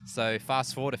So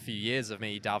fast forward a few years of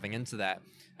me delving into that,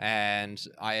 and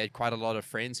I had quite a lot of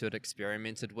friends who had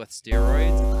experimented with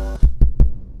steroids.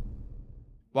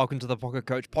 Welcome to the Pocket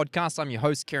Coach Podcast. I'm your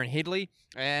host, Kieran Headley,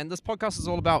 and this podcast is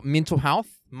all about mental health,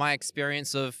 my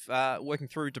experience of working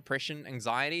through depression,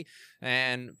 anxiety,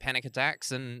 and panic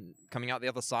attacks, and coming out the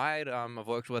other side. I've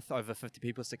worked with over 50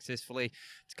 people successfully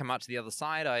to come out to the other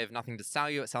side. I have nothing to sell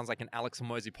you. It sounds like an Alex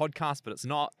Hormozi podcast, but it's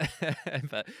not.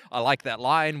 But I like that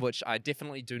line, which I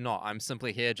definitely do not. I'm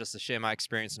simply here just to share my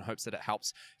experience in hopes that it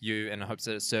helps you and in hopes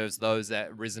that it serves those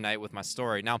that resonate with my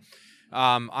story. Now,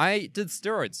 I did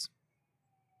steroids.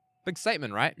 Big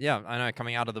statement, right? Yeah, I know,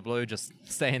 coming out of the blue, just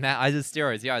saying that. I did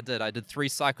steroids. Yeah, I did. I did 3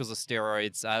 cycles of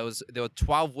steroids. There were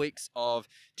 12 weeks of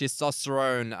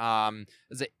testosterone.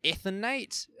 Is it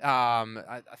ethynate?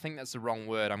 I think that's the wrong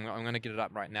word. I'm going to get it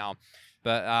up right now.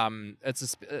 But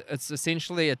it's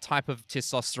essentially a type of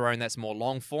testosterone that's more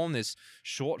long form. There's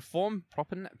short form,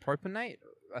 propionate,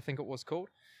 I think it was called.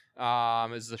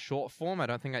 Is the short form. I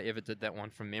don't think I ever did that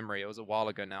one from memory. It was a while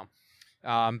ago now.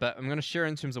 But I'm going to share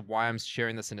in terms of why I'm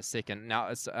sharing this in a second. Now,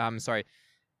 it's,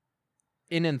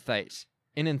 enanthate.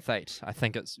 Enanthate. I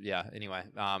think it's, yeah, anyway.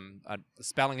 The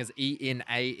spelling is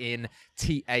Enanthate.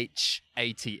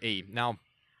 Now,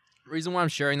 the reason why I'm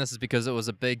sharing this is because it was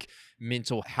a big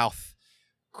mental health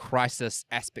crisis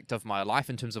aspect of my life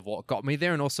in terms of what got me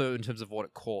there and also in terms of what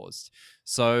it caused.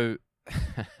 So,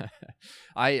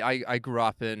 I grew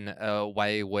up in a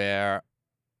way where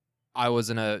I was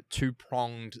in a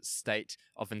 2-pronged state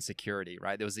of insecurity,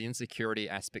 right? There was the insecurity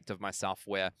aspect of myself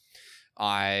where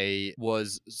I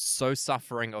was so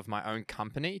suffering of my own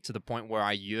company to the point where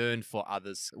I yearned for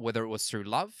others, whether it was through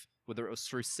love, whether it was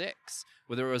through sex,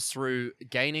 whether it was through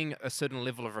gaining a certain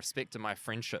level of respect in my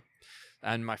friendship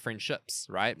and my friendships,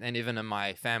 right? And even in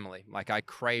my family. Like, I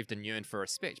craved and yearned for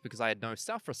respect because I had no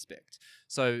self-respect.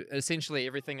 So essentially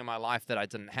everything in my life that I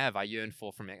didn't have, I yearned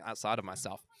for from outside of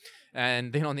myself.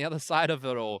 And then on the other side of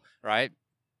it all, right,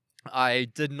 I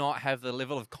did not have the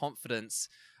level of confidence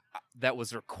that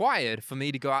was required for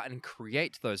me to go out and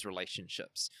create those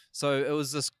relationships. So it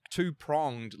was this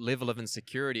 2-pronged level of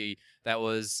insecurity that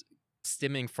was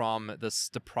stemming from this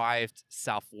deprived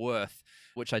self-worth,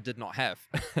 which I did not have.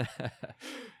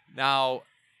 Now,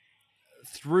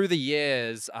 through the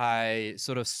years, I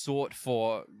sort of sought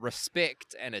for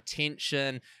respect and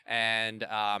attention and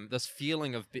this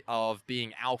feeling of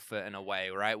being alpha in a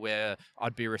way, right? Where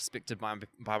I'd be respected by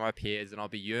my peers and I'd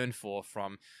be yearned for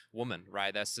from women,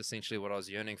 right? That's essentially what I was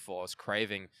yearning for. I was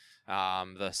craving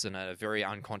this in a very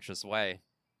unconscious way.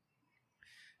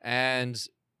 And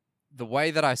the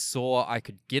way that I saw I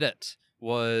could get it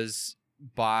was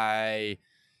by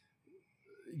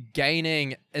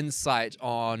gaining insight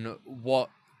on what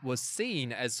was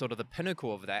seen as sort of the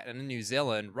pinnacle of that. And in New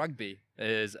Zealand, rugby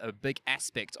is a big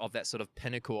aspect of that sort of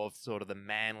pinnacle of sort of the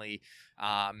manly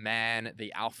man,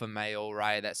 the alpha male,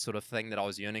 right? That sort of thing that I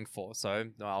was yearning for. So,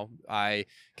 well, I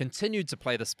continued to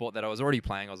play the sport that I was already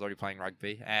playing. I was already playing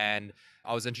rugby, and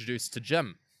I was introduced to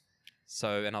gym.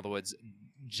 So, in other words,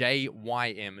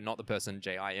 JYM, not the person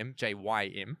JIM,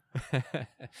 JYM.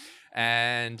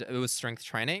 And it was strength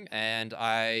training. And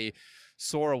I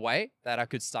saw a way that I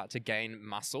could start to gain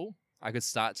muscle. I could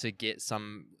start to get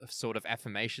some sort of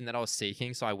affirmation that I was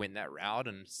seeking. So I went that route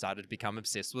and started to become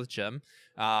obsessed with gym.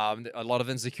 A lot of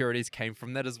insecurities came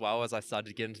from that as well as I started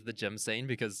to get into the gym scene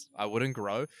because I wouldn't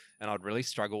grow and I'd really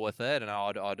struggle with it. And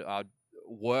I'd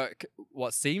work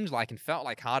what seemed like and felt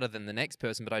like harder than the next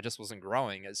person, but I just wasn't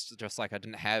growing. It's just like I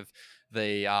didn't have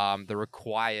the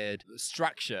required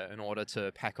structure in order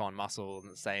to pack on muscle in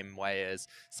the same way as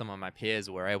some of my peers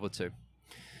were able to.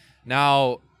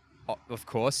 Now, of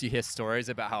course, you hear stories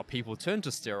about how people turn to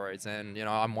steroids, and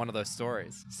I'm one of those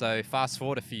stories. So fast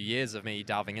forward a few years of me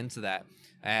delving into that,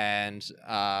 and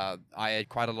I had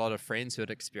quite a lot of friends who had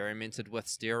experimented with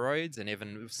steroids, and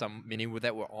even many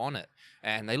that were on it,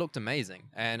 and they looked amazing.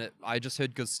 And I just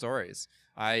heard good stories.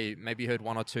 I maybe heard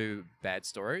 1 or 2 bad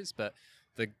stories, but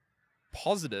the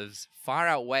positives far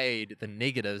outweighed the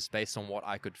negatives based on what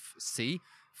I could see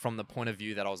from the point of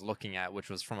view that I was looking at, which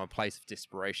was from a place of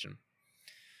desperation.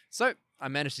 So I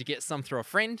managed to get some through a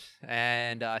friend,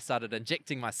 and I started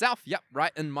injecting myself,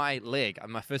 right in my leg.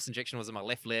 My first injection was in my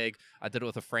left leg. I did it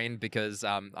with a friend because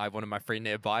I wanted my friend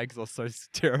nearby because I was so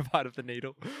terrified of the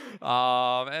needle.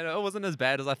 And it wasn't as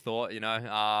bad as I thought,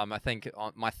 I think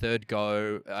on my 3rd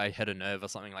go, I hit a nerve or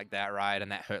something like that, right?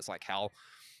 And that hurts like hell.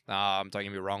 Don't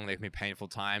get me wrong, there can be painful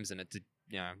times, and it did,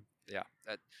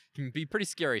 it can be pretty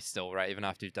scary still, right? Even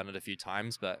after you've done it a few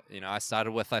times. But, I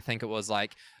started with, I think it was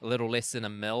like a little less than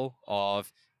 1 ml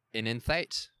of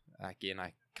enanthate. Again,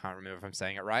 I can't remember if I'm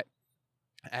saying it right.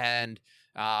 And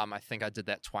I think I did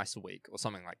that twice a week or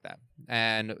something like that.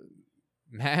 And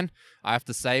man, I have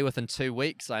to say, within 2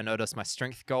 weeks, I noticed my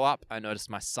strength go up. I noticed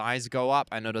my size go up.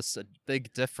 I noticed a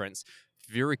big difference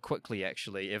very quickly,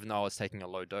 actually, even though I was taking a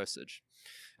low dosage.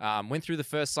 Went through the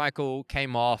first cycle,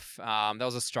 came off. That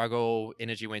was a struggle.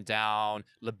 Energy went down.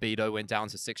 Libido went down.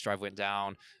 So sex drive went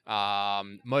down.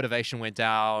 Motivation went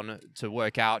down to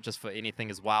work out just for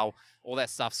anything as well. All that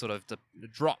stuff sort of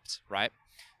dropped, right?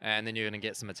 And then you're going to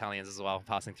get some Italians as well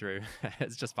passing through.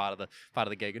 It's just part of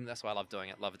the gig, and that's why I love doing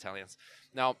it. Love Italians.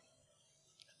 Now,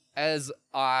 as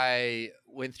I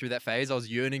went through that phase, I was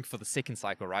yearning for the second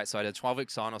cycle, right? So I did 12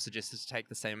 weeks on. I was suggested to take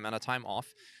the same amount of time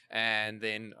off, and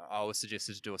then I was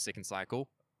suggested to do a second cycle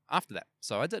after that.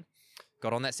 So I did.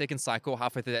 Got on that second cycle.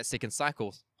 Halfway through that second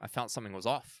cycle, I found something was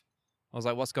off. I was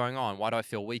like, what's going on? Why do I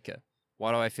feel weaker?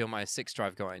 Why do I feel my sex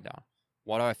drive going down?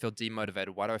 Why do I feel demotivated?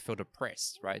 Why do I feel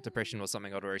depressed, right? Depression was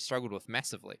something I'd already struggled with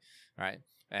massively, right?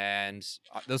 And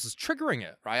this was triggering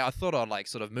it, right? I thought I'd like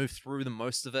sort of move through the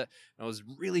most of it, and I was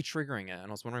really triggering it, and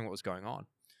I was wondering what was going on.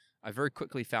 I very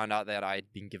quickly found out that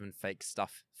I'd been given fake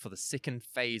stuff for the second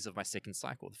phase of my second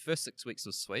cycle. The first 6 weeks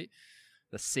was sweet.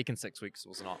 The second 6 weeks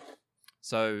was not.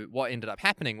 So what ended up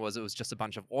happening was it was just a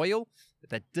bunch of oil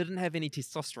that didn't have any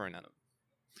testosterone in it.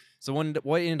 So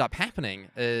what ended up happening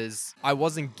is I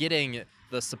wasn't getting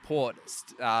the support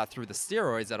through the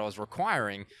steroids that I was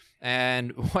requiring.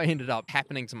 And what ended up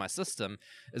happening to my system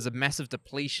is a massive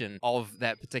depletion of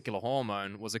that particular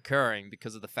hormone was occurring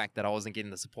because of the fact that I wasn't getting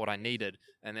the support I needed,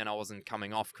 and then I wasn't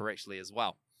coming off correctly as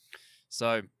well.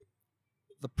 So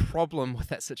the problem with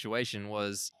that situation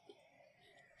was...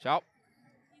 Ciao.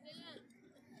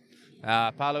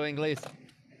 Parlo inglês.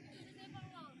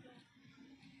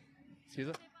 Excuse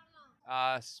me?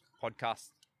 Podcast.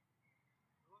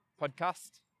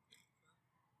 Podcast?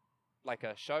 Like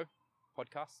a show?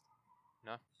 Podcast?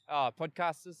 No?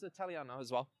 Podcast is Italiano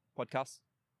as well. Podcast?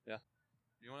 Yeah.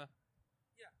 You wanna?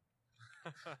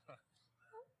 Yeah.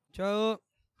 Ciao,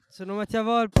 sono Mattia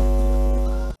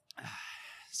Volpe.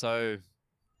 So,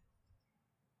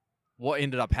 what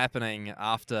ended up happening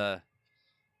after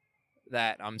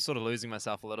that, I'm sort of losing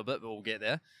myself a little bit, but we'll get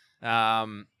there.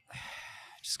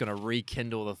 Just going to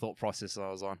rekindle the thought process that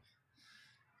I was on.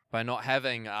 By not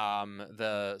having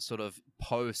the sort of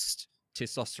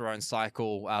post-testosterone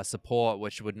cycle support,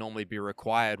 which would normally be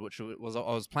required, which was I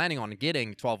was planning on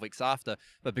getting 12 weeks after,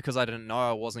 but because I didn't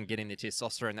know I wasn't getting the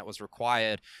testosterone that was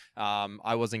required,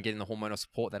 I wasn't getting the hormonal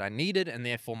support that I needed, and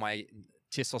therefore my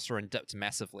testosterone dipped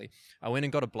massively. I went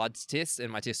and got a blood test,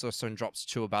 and my testosterone drops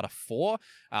to about a 4,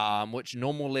 which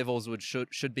normal levels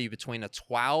should be between a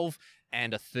 12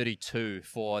 and a 32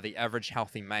 for the average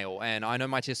healthy male. And I know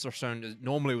my testosterone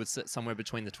normally would sit somewhere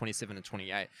between the 27 and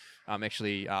 28. I'm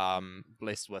actually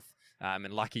blessed with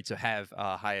and lucky to have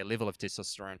a higher level of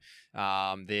testosterone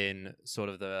than sort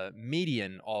of the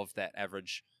median of that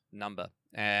average number.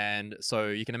 And so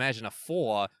you can imagine a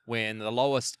 4 when the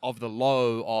lowest of the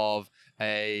low of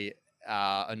a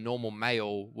normal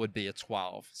male would be a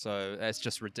 12. So that's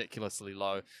just ridiculously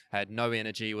low. Had no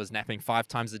energy, was napping 5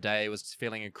 times a day, was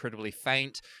feeling incredibly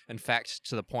faint. In fact,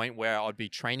 to the point where I'd be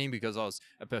training, because I was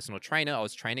a personal trainer, I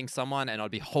was training someone, and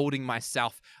I'd be holding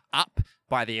myself up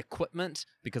by the equipment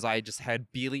because I just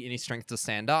had barely any strength to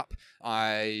stand up.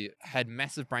 I had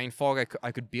massive brain fog.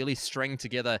 I could barely string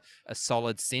together a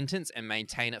solid sentence and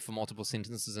maintain it for multiple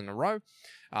sentences in a row.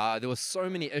 There were so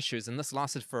many issues, and this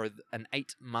lasted for an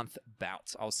 8-month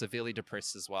bout. I was severely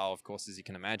depressed as well, of course, as you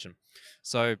can imagine.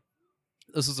 So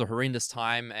this was a horrendous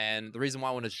time, and the reason why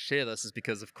I wanted to share this is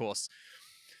because, of course,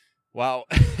 well,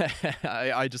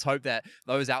 I just hope that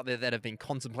those out there that have been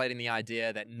contemplating the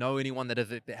idea, that know anyone that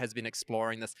has been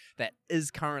exploring this, that is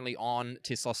currently on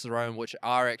testosterone, which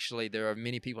are actually, there are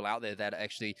many people out there that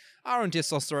actually are on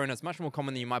testosterone. It's much more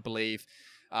common than you might believe.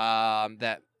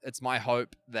 That it's my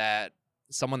hope that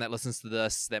someone that listens to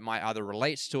this that might either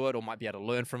relate to it or might be able to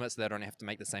learn from it so they don't have to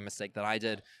make the same mistake that I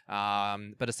did.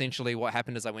 But essentially what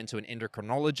happened is I went to an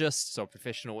endocrinologist, so a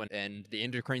professional in the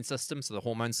endocrine system, so the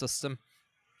hormone system.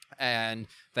 And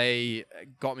they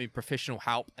got me professional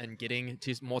help in getting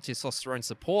more testosterone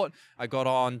support. I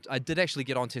did actually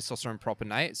get on testosterone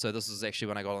propionate. So this is actually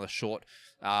when I got on the short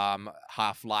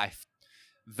half-life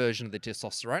version of the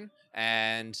testosterone.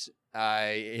 and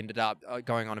I ended up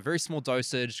going on a very small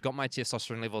dosage, got my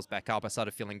testosterone levels back up. I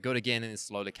started feeling good again, and it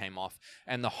slowly came off.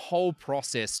 And the whole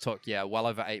process took, well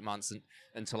over 8 months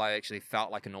until I actually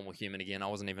felt like a normal human again. I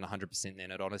wasn't even 100%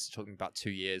 then. It honestly took me about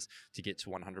 2 years to get to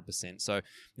 100%. So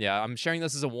yeah, I'm sharing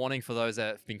this as a warning for those that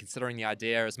have been considering the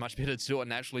idea. It's much better to do it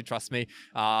naturally, trust me.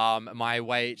 My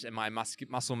weight and my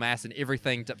muscle mass and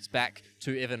everything dipped back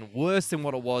to even worse than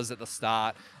what it was at the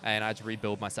start, and I had to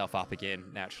rebuild myself up again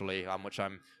naturally, which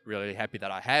I'm really happy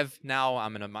that I have now.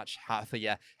 I'm in a much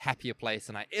happier place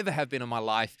than I ever have been in my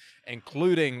life,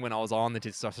 including when I was on the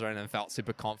testosterone and felt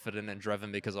super confident and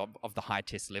driven because of the high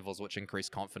test levels, which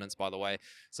increased confidence, by the way.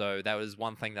 So that was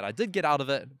one thing that I did get out of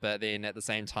it, but then at the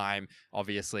same time,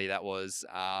 obviously that was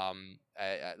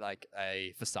like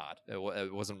a facade.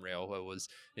 It wasn't real. It was,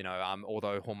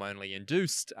 although hormonally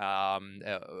induced,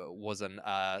 it wasn't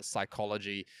a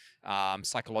psychological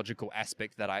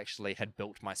aspect that I actually had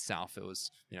built myself. It was,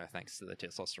 thanks to the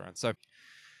testosterone. So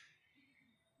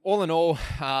all in all,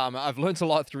 I've learned a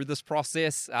lot through this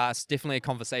process. It's definitely a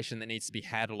conversation that needs to be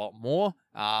had a lot more.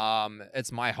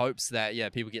 It's my hopes that,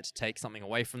 people get to take something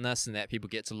away from this, and that people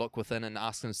get to look within and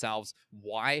ask themselves,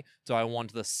 why do I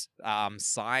want this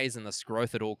size and this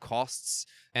growth at all costs?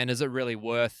 And is it really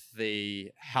worth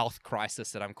the health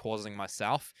crisis that I'm causing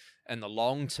myself in the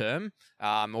long term,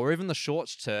 or even the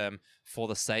short term, for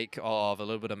the sake of a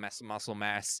little bit of muscle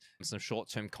mass, some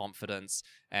short-term confidence,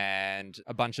 and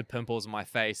a bunch of pimples on my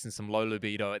face and some low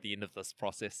libido at the end of this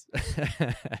process?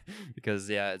 Because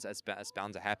it's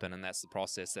bound to happen, and that's the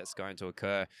process that's going to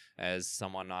occur as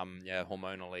someone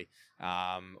hormonally,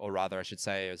 or rather I should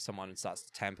say, as someone starts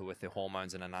to tamper with their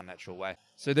hormones in an unnatural way.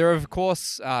 So there are of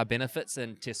course benefits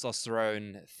in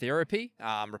testosterone therapy,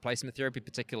 replacement therapy,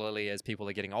 particularly as people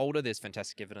are getting older. There's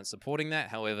fantastic evidence supporting that.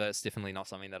 However, it's definitely not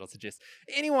something that I'll suggest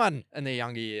anyone in their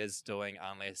younger years doing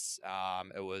unless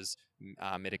it was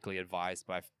medically advised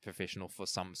by a professional for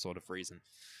some sort of reason,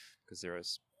 because there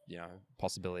is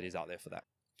possibilities out there for that.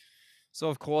 So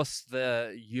of course,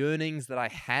 the yearnings that I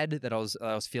had, that I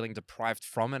was feeling deprived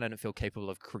from, and I didn't feel capable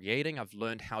of creating, I've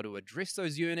learned how to address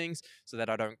those yearnings so that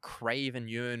I don't crave and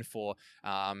yearn for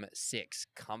sex,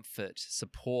 comfort,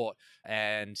 support,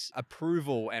 and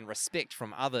approval and respect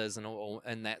from others, and all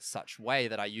in that such way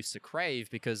that I used to crave,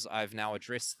 because I've now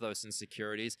addressed those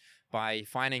insecurities by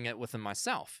finding it within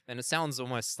myself. And it sounds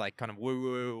almost like kind of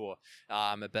woo-woo or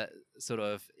a bit sort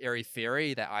of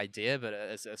airy-fairy, that idea, but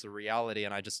it's a reality,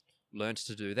 and I just learned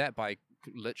to do that by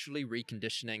literally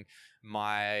reconditioning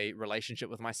my relationship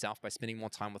with myself by spending more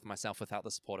time with myself without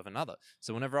the support of another.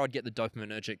 So whenever I'd get the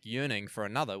dopaminergic yearning for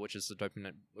another, which is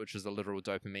the literal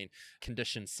dopamine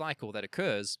conditioned cycle that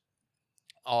occurs,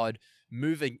 I'd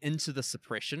moving into the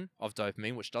suppression of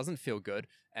dopamine, which doesn't feel good,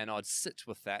 and I'd sit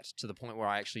with that to the point where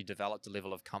I actually developed a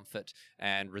level of comfort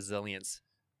and resilience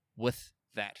with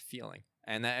that feeling.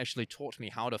 And that actually taught me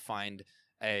how to find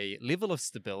a level of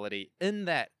stability in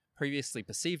that previously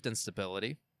perceived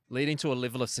instability, leading to a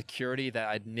level of security that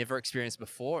I'd never experienced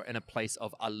before in a place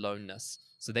of aloneness.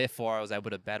 So therefore, I was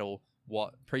able to battle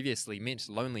what previously meant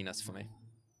loneliness for me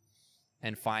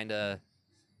and find a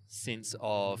sense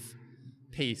of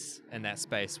peace in that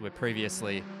space where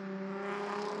previously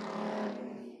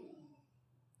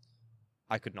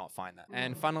I could not find that.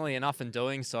 And funnily enough, in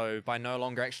doing so, by no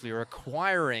longer actually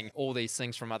requiring all these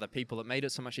things from other people, it made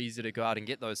it so much easier to go out and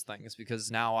get those things,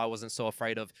 because now I wasn't so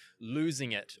afraid of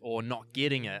losing it or not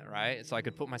getting it, right? So I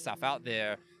could put myself out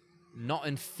there, not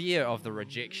in fear of the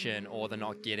rejection or the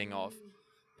not getting of.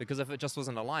 Because if it just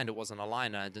wasn't aligned, it wasn't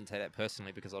aligned, and I didn't take that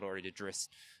personally because I'd already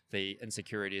addressed the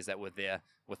insecurities that were there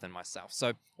within myself.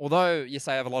 So although, yes,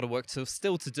 I have a lot of work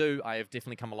still to do, I have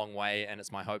definitely come a long way, and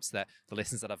it's my hopes that the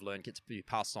lessons that I've learned get to be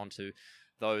passed on to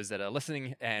those that are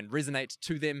listening and resonate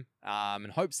to them,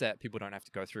 in hopes that people don't have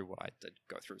to go through what I did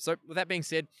go through. So with that being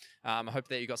said, I hope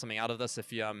that you got something out of this.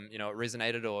 If you, it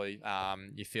resonated, or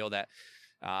you feel that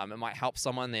it might help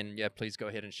someone, then please go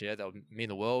ahead and share. That would mean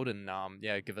the world. And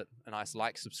give it a nice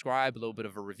like, subscribe, a little bit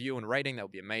of a review and rating. That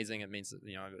would be amazing. It means that,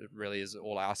 it really is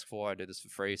all I ask for. I do this for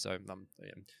free, so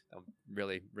that'll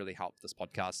really, really help this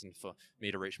podcast and for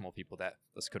me to reach more people that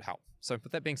this could help. So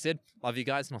with that being said, love you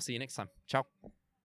guys, and I'll see you next time. Ciao.